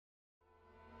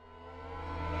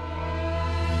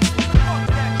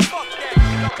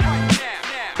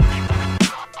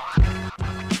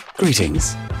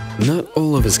Greetings! Not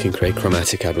all of us can create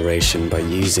chromatic aberration by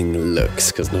using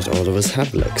looks, because not all of us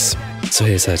have looks. So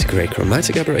here's how to create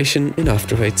chromatic aberration in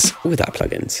After Effects without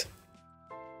plugins.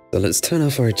 So let's turn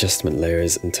off our adjustment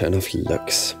layers and turn off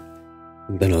looks.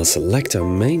 Then I'll select our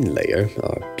main layer,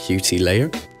 our beauty layer,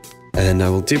 and I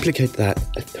will duplicate that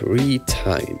 3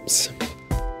 times.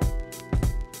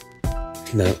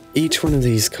 Now, each one of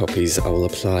these copies I will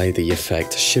apply the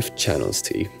effect Shift Channels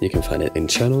to. You can find it in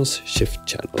Channels, Shift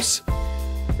Channels.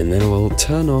 And then I will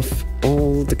turn off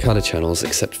all the color channels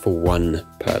except for 1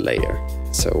 per layer.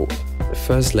 So the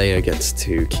first layer gets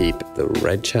to keep the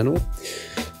red channel.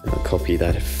 I'll copy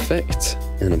that effect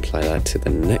and apply that to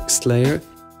the next layer.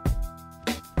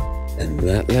 And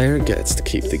that layer gets to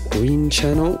keep the green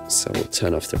channel. So we'll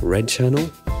turn off the red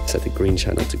channel, set the green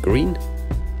channel to green.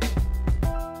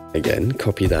 Again,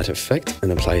 copy that effect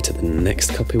and apply it to the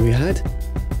next copy we had.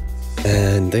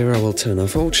 And there I will turn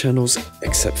off all channels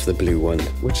except for the blue one,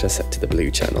 which I set to the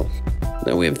blue channel.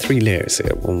 Now we have 3 layers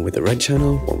here, one with the red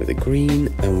channel, one with the green,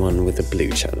 and one with the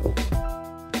blue channel.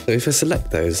 So if I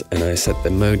select those and I set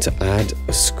the mode to add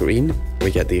a screen, we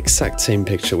get the exact same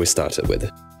picture we started with.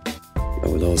 I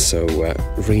will also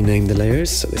rename the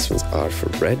layers, so this one's R for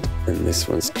red, and this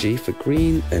one's G for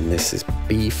green, and this is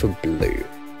B for blue.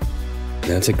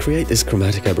 Now to create this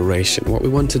chromatic aberration, what we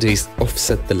want to do is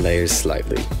offset the layers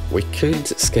slightly. We could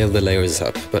scale the layers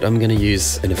up, but I'm going to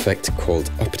use an effect called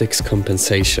optics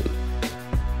compensation.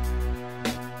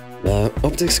 Now,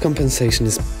 optics compensation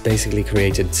is basically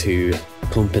created to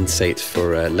compensate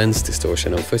for lens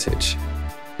distortion on footage.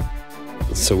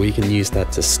 So we can use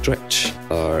that to stretch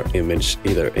our image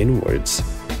either inwards,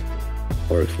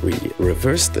 or if we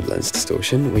reverse the lens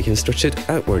distortion, we can stretch it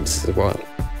outwards as well.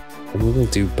 And we will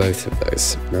do both of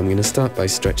those. Now I'm going to start by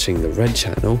stretching the red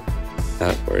channel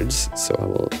outwards, so I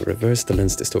will reverse the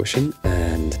lens distortion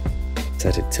and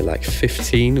set it to like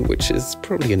 15, which is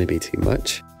probably going to be too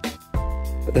much.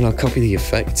 But then I'll copy the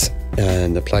effect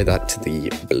and apply that to the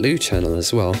blue channel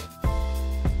as well.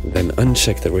 Then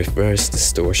uncheck the reverse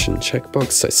distortion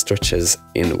checkbox so it stretches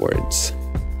inwards.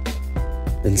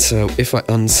 And so if I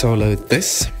unsolo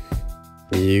this,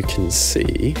 you can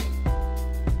see,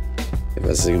 if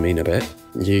I zoom in a bit,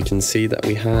 you can see that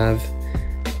we have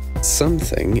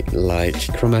something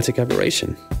like chromatic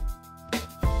aberration.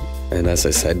 And as I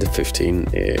said, 15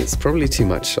 is probably too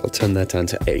much. I'll turn that down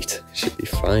to 8, should be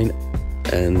fine.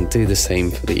 And do the same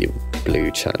for the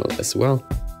blue channel as well.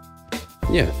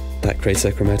 Yeah, that creates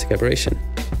a chromatic aberration.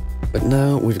 But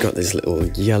now we've got this little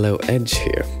yellow edge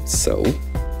here. So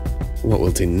what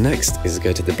we'll do next is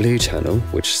go to the blue channel,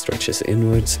 which stretches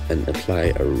inwards, and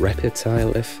apply a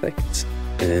reptile effect,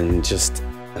 and just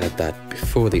add that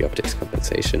before the optics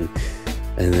compensation,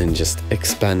 and then just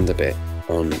expand a bit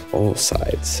on all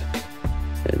sides,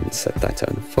 and set that to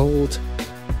unfold,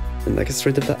 and that gets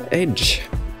rid of that edge.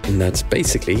 And that's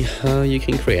basically how you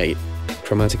can create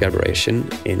chromatic aberration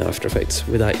in After Effects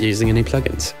without using any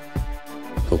plugins.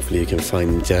 Hopefully you can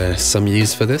find some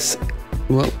use for this.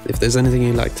 Well, if there's anything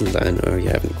you'd like to learn, or you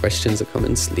have any questions or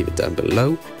comments, leave it down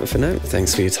below. But for now,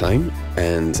 thanks for your time,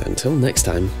 and until next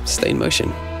time, stay in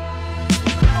motion.